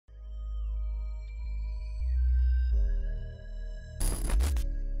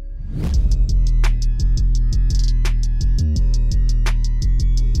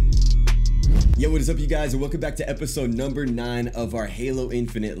Yo, what is up, you guys, and welcome back to episode number 9 of our Halo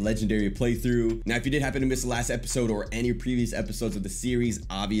Infinite Legendary playthrough. Now, if you did happen to miss the last episode or any previous episodes of the series,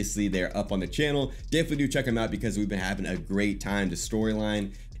 obviously they're up on the channel. Definitely do check them out because we've been having a great time. The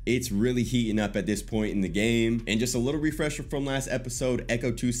storyline, it's really heating up at this point in the game. And just a little refresher from last episode,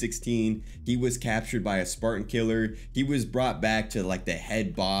 Echo 216, he was captured by a Spartan killer. He was brought back to like the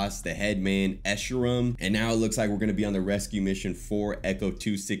head boss, the head man, Escharum. And now it looks like we're gonna be on the rescue mission for Echo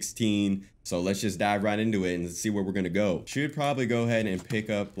 216. So let's just dive right into it and see where we're gonna go. Should probably go ahead and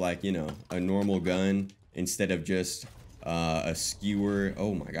pick up, like, you know, a normal gun instead of just a skewer.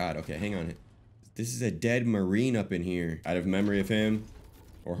 Oh my God, okay, hang on. This is a dead Marine up in here. Out of memory of him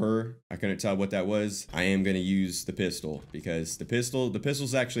or her, I couldn't tell what that was. I am gonna use the pistol because the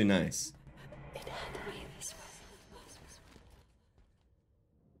pistol's actually nice. It had to be this way.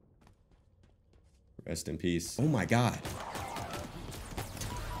 Rest in peace. Oh my God.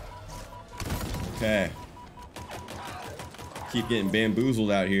 Okay. Keep getting bamboozled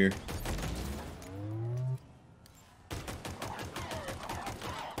out here.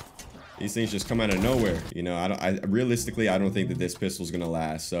 These things just come out of nowhere. You know, realistically, I don't think that this pistol's gonna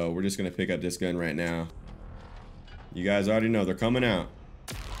last. So we're just gonna pick up this gun right now. You guys already know they're coming out.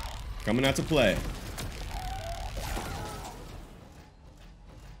 Coming out to play.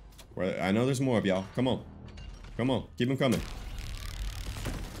 I know there's more of y'all. Come on. Come on. Keep them coming.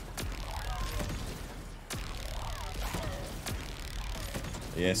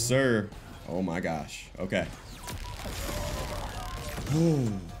 Yes, sir. Oh my gosh. Okay. There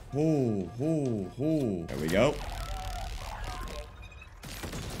we go.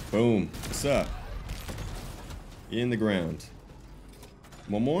 Boom. What's up? In the ground.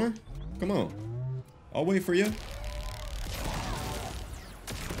 One more? Come on. I'll wait for you.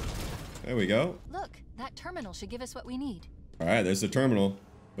 There we go. Look, that terminal should give us what we need. All right, there's the terminal.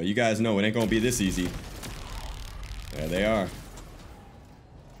 But you guys know it ain't gonna be this easy. There they are.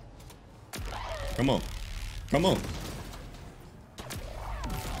 Come on. Come on.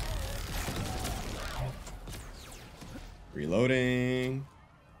 Reloading.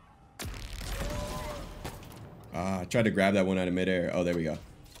 I tried to grab that one out of midair. Oh, there we go.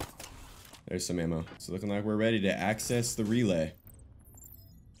 There's some ammo. It's looking like we're ready to access the relay.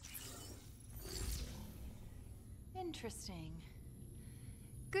 Interesting.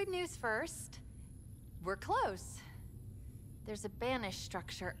 Good news first. We're close. There's a banish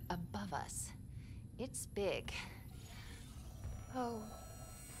structure above us. It's big. Oh,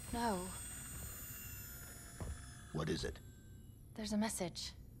 no. What is it? There's a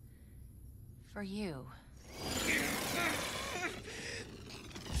message. For you.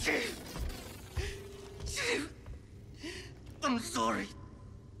 I'm sorry.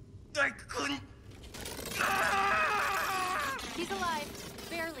 I couldn't. He's alive.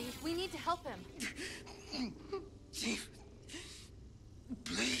 Barely. We need to help him. Chief,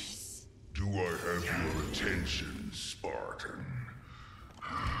 please. Do I have your attention, Spartan?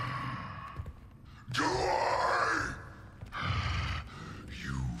 Do I?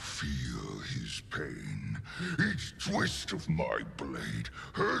 You feel his pain. Each twist of my blade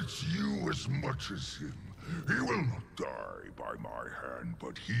hurts you as much as him. He will not die by my hand,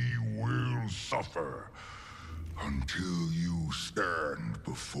 but he will suffer until you stand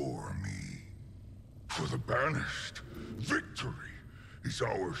before me. For the banished, victory is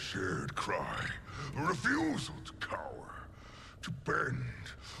our shared cry, a refusal to cower, to bend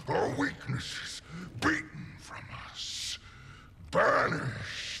our weaknesses beaten from us.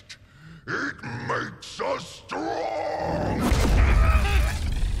 Banished, it makes us strong!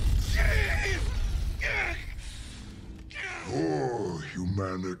 Your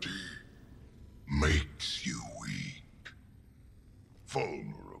humanity makes you weak,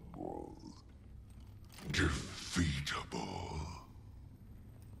 vulnerable, defeatable.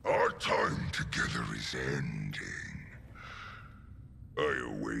 Our time together is ending. I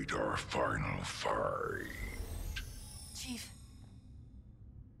await our final fight. Chief.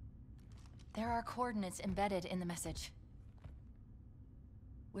 There are coordinates embedded in the message.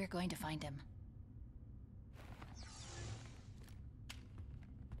 We're going to find him.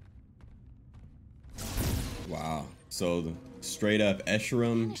 Wow. So the straight up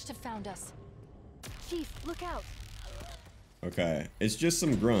Escharum. Finished have found us. Chief, look out. Okay. It's just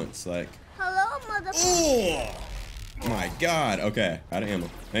some grunts, like. Hello, mother. Oh my God. Okay. Out of ammo.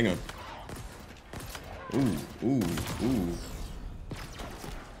 Hang on. Ooh.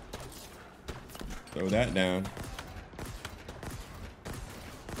 Throw that down.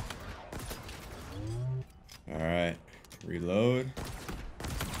 All right. Reload.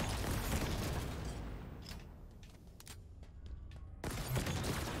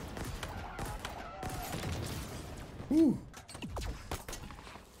 Whew.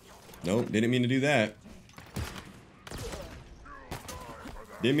 Nope, didn't mean to do that.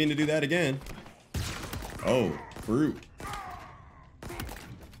 Didn't mean to do that again. Oh, fruit.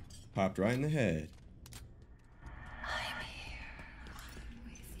 Popped right in the head. I'm here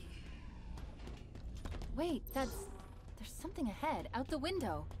with you. Wait, there's something ahead, out the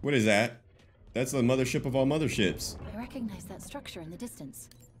window. What is that? That's the mothership of all motherships. I recognize that structure in the distance.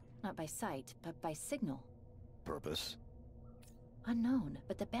 Not by sight, but by signal. Purpose? Unknown,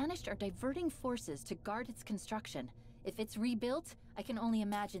 but the Banished are diverting forces to guard its construction. If it's rebuilt, I can only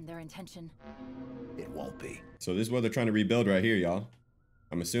imagine their intention. It won't be. So this is what they're trying to rebuild right here, y'all.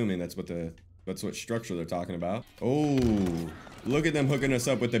 I'm assuming that's what structure they're talking about. Oh, look at them hooking us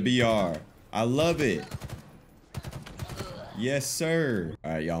up with the BR. I love it. Yes, sir.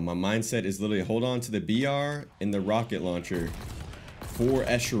 All right, y'all, my mindset is literally hold on to the BR and the rocket launcher for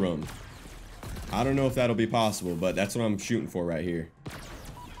Escherum. I don't know if that'll be possible, but that's what I'm shooting for right here.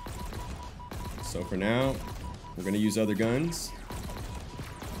 So for now, we're gonna use other guns.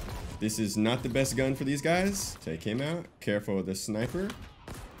 This is not the best gun for these guys. Take him out. Careful with the sniper.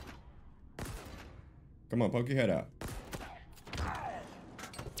 Come on, poke your head out.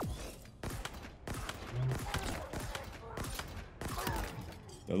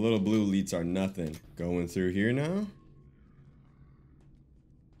 The little blue leads are nothing. Going through here now.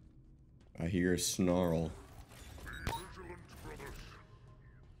 I hear a snarl.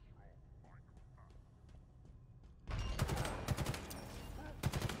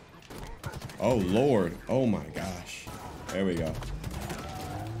 Oh, Lord. Oh, my gosh. There we go.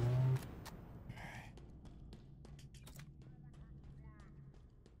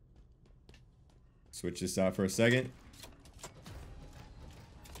 Switch this out for a second.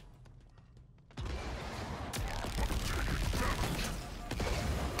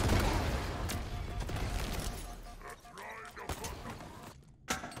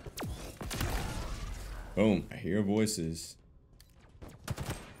 Boom. I hear voices.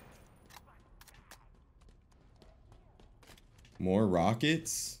 More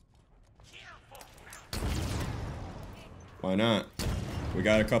rockets? Why not? We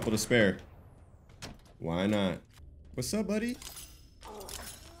got a couple to spare. Why not? What's up, buddy?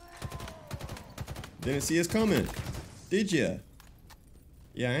 Didn't see us coming, did ya?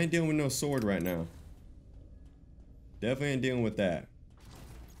 Yeah, I ain't dealing with no sword right now. Definitely ain't dealing with that.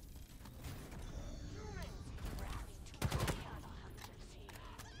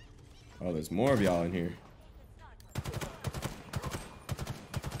 Oh, there's more of y'all in here.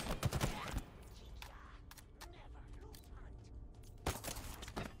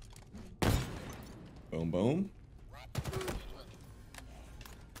 Boom, boom.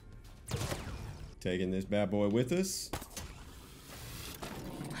 Taking this bad boy with us. I'm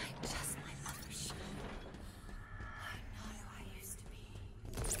just my mother's son. I'm not who I used to be.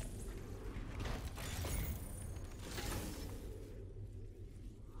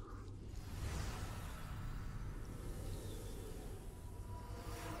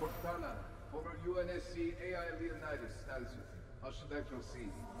 Cortana, over UNSC AI Leonidas stands with you. How should I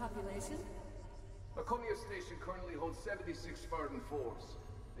proceed? Population? Laconia Station currently holds 76 Spartan 4s.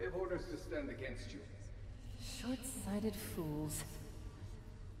 They have orders to stand against you. Short-sighted fools.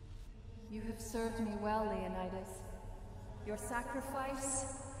 You have served me well, Leonidas. Your sacrifice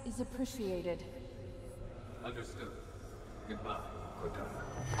is appreciated. Understood. Goodbye, Cortana.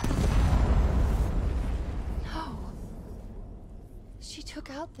 No. She took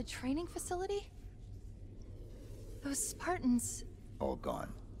out the training facility? Those Spartans, All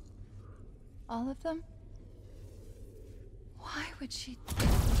gone. all of them? Why would she...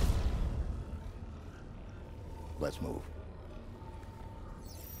 Let's move.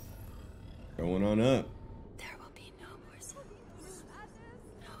 Going on up. There will be no more Spartans.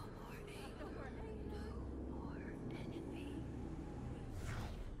 No more aid. No more enemy.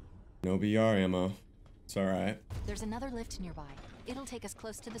 No BR ammo. It's alright. There's another lift nearby. It'll take us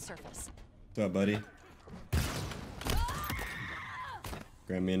close to the surface. What's up, buddy?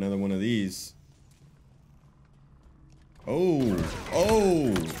 Grab me another one of these. Oh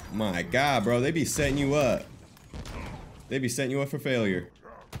my God, bro. They be setting you up. They be setting you up for failure.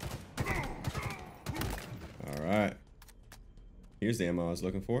 All right. Here's the ammo I was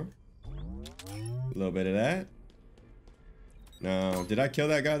looking for. A little bit of that. Now, did I kill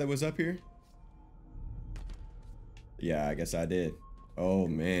that guy that was up here? Yeah, I guess I did. Oh,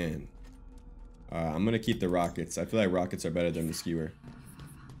 man. I'm going to keep the rockets. I feel like rockets are better than the skewer.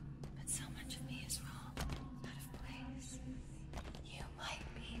 But so much of me is wrong. Out of place. You might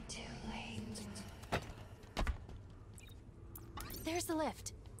be too late. There's the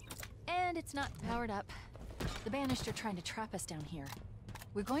lift. And it's not powered up. The Banished are trying to trap us down here.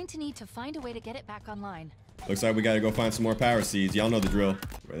 We're going to need to find a way to get it back online. Looks like we gotta go find some more power seeds. Y'all know the drill.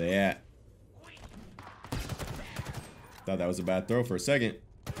 Where they at? Thought that was a bad throw for a second.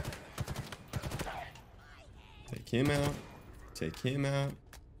 Take him out. Take him out.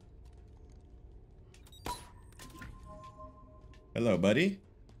 Hello, buddy.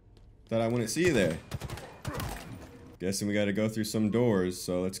 Thought I wouldn't see you there. Guessing we gotta go through some doors,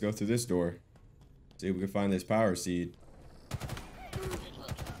 so let's go through this door. See if we can find this power seed.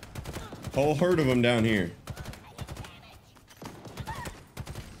 Whole herd of them down here.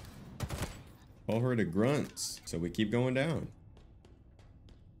 Whole herd of grunts. So we keep going down.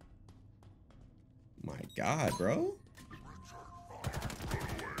 My God, bro.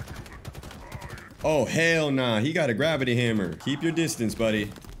 Oh, hell nah. He got a gravity hammer. Keep your distance,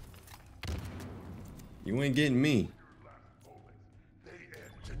 buddy. You ain't getting me.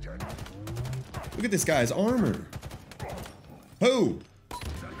 Look at this guy's armor. Who?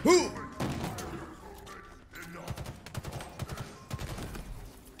 Who?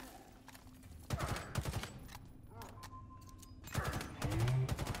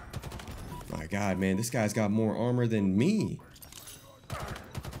 My God, man, this guy's got more armor than me.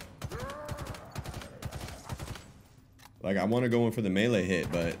 Like, I want to go in for the melee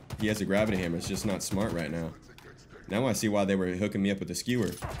hit, but he has a gravity hammer. It's just not smart right now. Now I see why they were hooking me up with the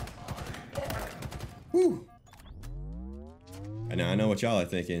skewer. Whew. And now I know what y'all are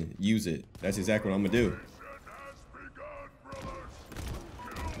thinking. Use it. That's exactly what I'm gonna do.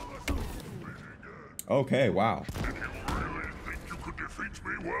 Okay, wow.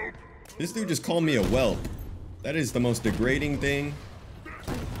 This dude just called me a whelp. That is the most degrading thing.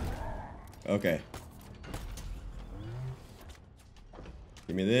 Okay.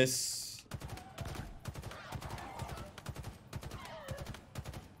 Give me this.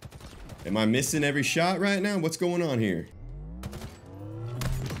 Am I missing every shot right now? What's going on here?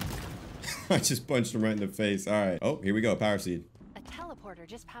 I just punched him right in the face. All right. Oh, here we go. Power seed. A teleporter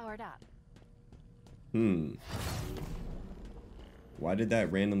just powered up. Why did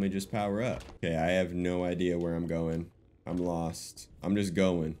that randomly just power up? Okay, I have no idea where I'm going. I'm lost. I'm just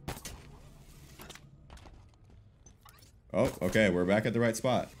going. Oh, okay. We're back at the right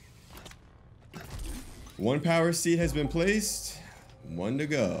spot. One power seed has been placed. One to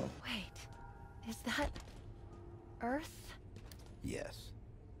go. Wait, is that Earth? Yes.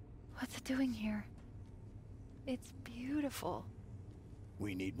 What's it doing here? It's beautiful.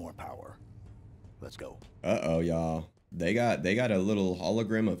 We need more power. Let's go. Uh-oh, y'all. They got a little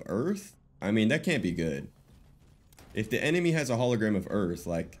hologram of Earth? I mean, that can't be good. If the enemy has a hologram of Earth,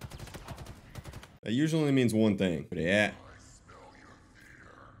 like, that usually only means one thing. Where they at?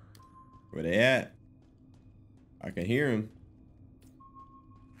 Where they at? I can hear him.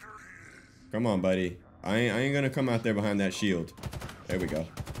 Come on, buddy. I ain't gonna come out there behind that shield. There we go.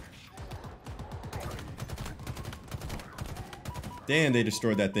 Damn, they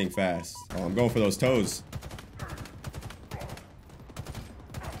destroyed that thing fast. Oh, I'm going for those toes.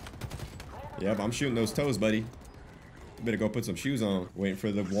 Yep, I'm shooting those toes, buddy. You better go put some shoes on. Waiting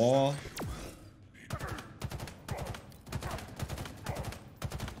for the wall.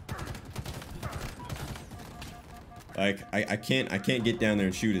 Like, I can't get down there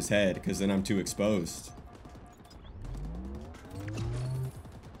and shoot his head because then I'm too exposed.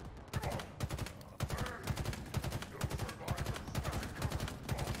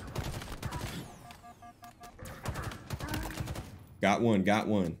 Got one, got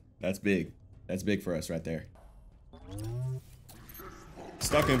one. That's big. That's big for us right there.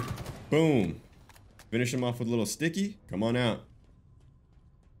 Stuck him. Boom. Finish him off with a little sticky. Come on out.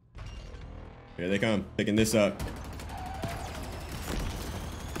 Here they come. Picking this up.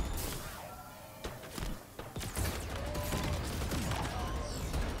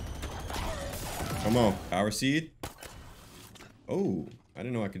 Come on. Power seed. Oh, I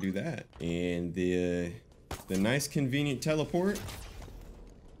didn't know I could do that. And the nice convenient teleport.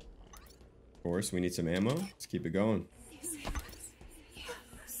 Of course, we need some ammo. Let's keep it going.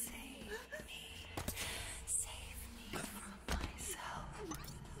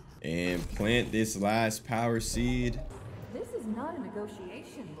 And plant this last power seed. This is not a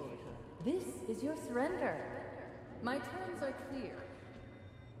negotiation, Lord. This is your surrender. My terms are clear.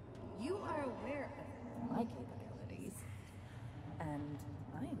 You are aware of my capabilities, and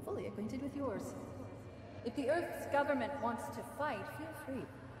I am fully acquainted with yours. If the Earth's government wants to fight, feel free.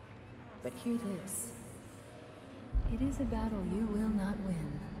 But hear this. It is a battle you will not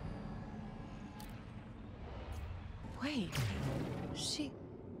win. Wait, she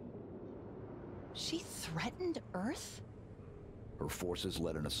threatened Earth? Her forces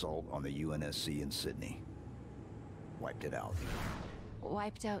led an assault on the UNSC in Sydney. Wiped it out.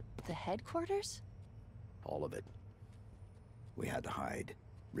 Wiped out the headquarters? All of it. We had to hide,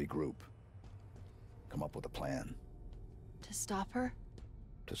 regroup, come up with a plan. To stop her?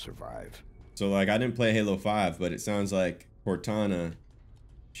 To survive. So like, I didn't play Halo 5, but it sounds like Cortana,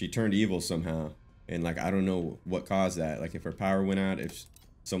 she turned evil somehow. And like, I don't know what caused that. Like if her power went out, if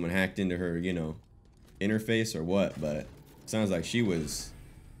someone hacked into her, you know, interface or what, but it sounds like she was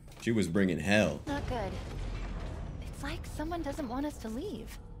bringing hell. Not good. It's like someone doesn't want us to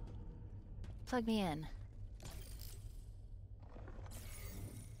leave. Plug me in.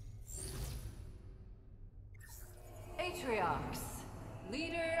 Atriox,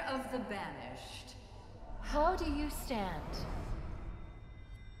 leader of the Banished. How do you stand?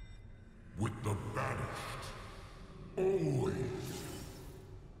 With the banished. Always.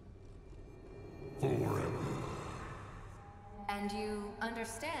 Forever. And you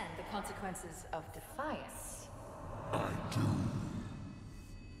understand the consequences of defiance. I do.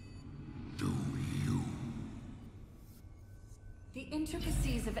 Do you? The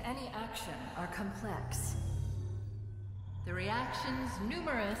intricacies of any action are complex. The reactions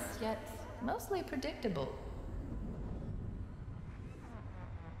numerous, yet mostly predictable.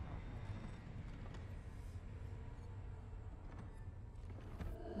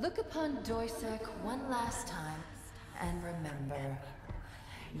 Look upon Dorsek one last time, and remember,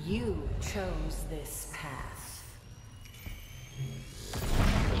 you chose this path.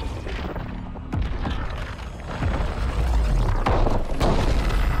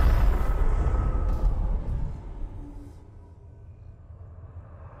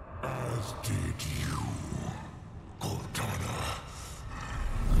 As did you, Cortana.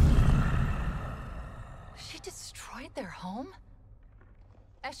 She destroyed their home?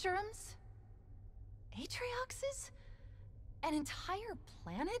 Escherum's? Atriox's? An entire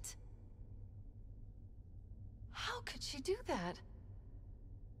planet? How could she do that?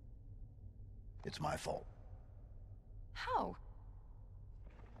 It's my fault. How?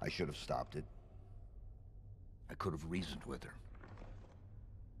 I should have stopped it. I could have reasoned with her.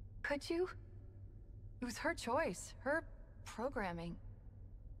 Could you? It was her choice, her programming.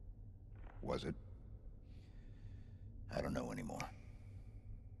 Was it? I don't know anymore.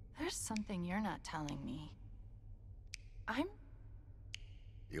 There's something you're not telling me.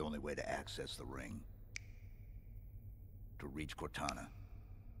 The only way to access the ring, to reach Cortana,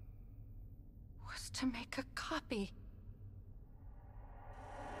 Was to make a copy.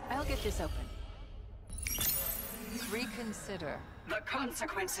 I'll get this open. Reconsider. The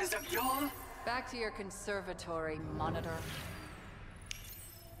consequences of your... Back to your conservatory, monitor.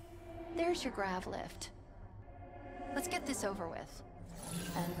 There's your grav lift. Let's get this over with.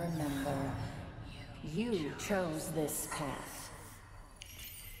 And remember, you chose this path.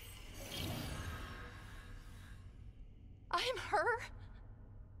 I'm her?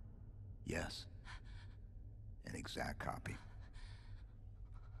 yes. An exact copy.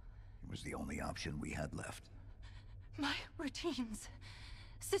 It was the only option we had left. My routines,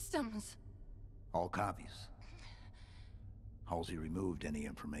 systems. All copies. Halsey removed any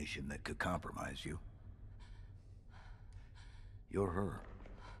information that could compromise you. You're her.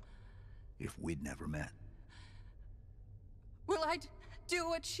 If we'd never met. Will I do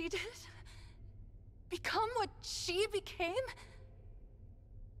what she did? Become what she became?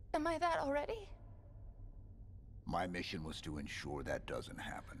 Am I that already? My mission was to ensure that doesn't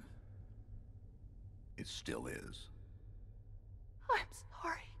happen. It still is. I'm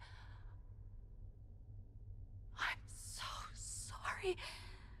sorry. I'm so sorry.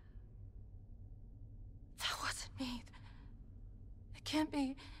 That wasn't me. It can't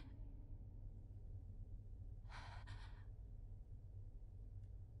be.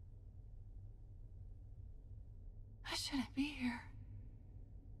 I shouldn't be here.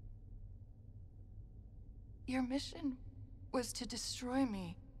 Your mission was to destroy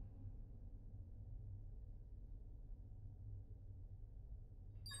me.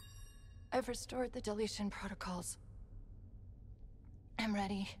 I've restored the deletion protocols. I'm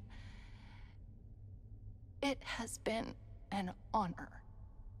ready. It has been an honor.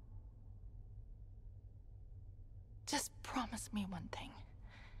 Just promise me one thing.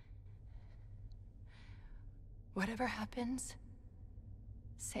 Whatever happens,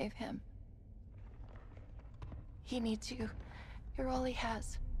 save him. He needs you. You're all he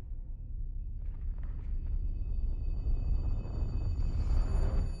has.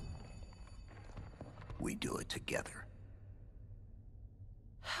 We do it together.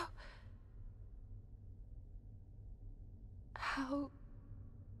 How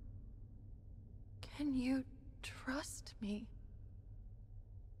can you trust me?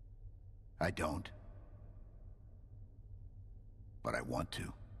 I don't. but I want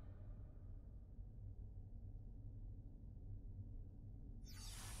to.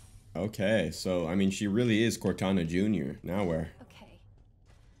 Okay, so I mean, she really is Cortana Jr. Now where? Okay.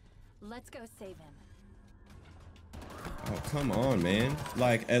 Let's go save him. Oh, come on, man.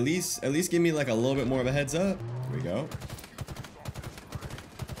 Like, at least give me like a little bit more of a heads up. Here we go.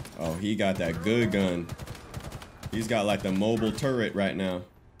 Oh, he got that good gun. He's got like the mobile turret right now.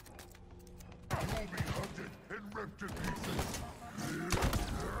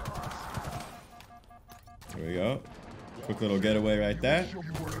 There we go. Quick little getaway right there.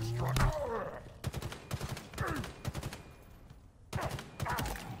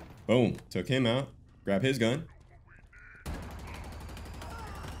 Boom. Took him out. Grab his gun.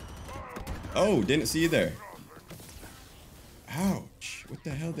 Oh, didn't see you there. Ouch. What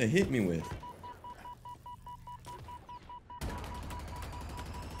the hell they hit me with?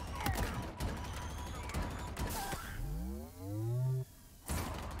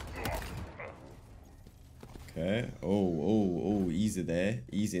 Okay. Oh, easy there.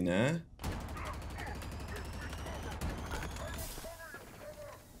 Easy now.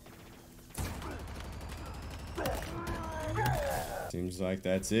 Seems like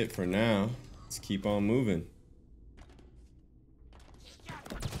that's it for now. Let's keep on moving.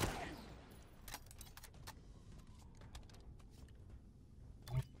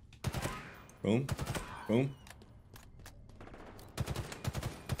 Boom. Boom.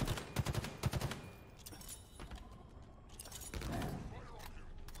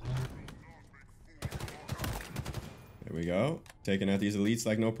 There we go. Taking out these elites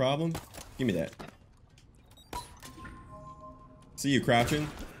like no problem. Give me that. See you crouching.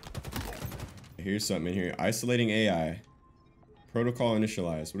 Here's something in here. Isolating AI. Protocol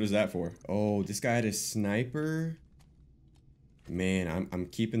initialized. What is that for? Oh, this guy had a sniper. Man, I'm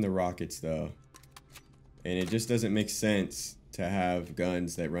keeping the rockets though. And it just doesn't make sense to have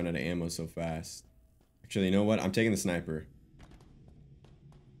guns that run out of ammo so fast. Actually, you know what? I'm taking the sniper.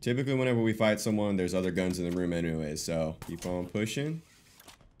 Typically, whenever we fight someone, there's other guns in the room anyway, so keep on pushing.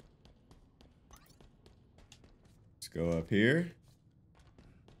 Let's go up here.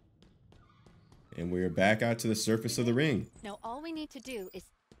 And we're back out to the surface of the ring. Now all we need to do is...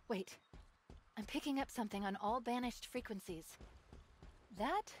 Wait. I'm picking up something on all banished frequencies.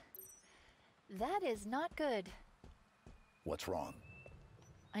 That is not good. What's wrong?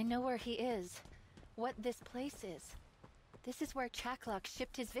 I know where he is. What this place is. This is where Chaklock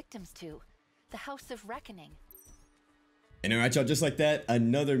shipped his victims to. The House of Reckoning. And alright, y'all, just like that,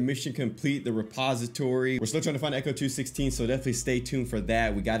 another mission complete, the repository. We're still trying to find Echo 216, so definitely stay tuned for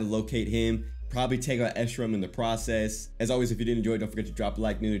that. We got to locate him. Probably take out Eshram in the process. As always, if you did enjoy, don't forget to drop a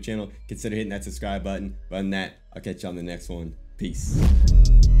like, new to the channel. Consider hitting that subscribe button. But other than that, I'll catch you on the next one. Peace.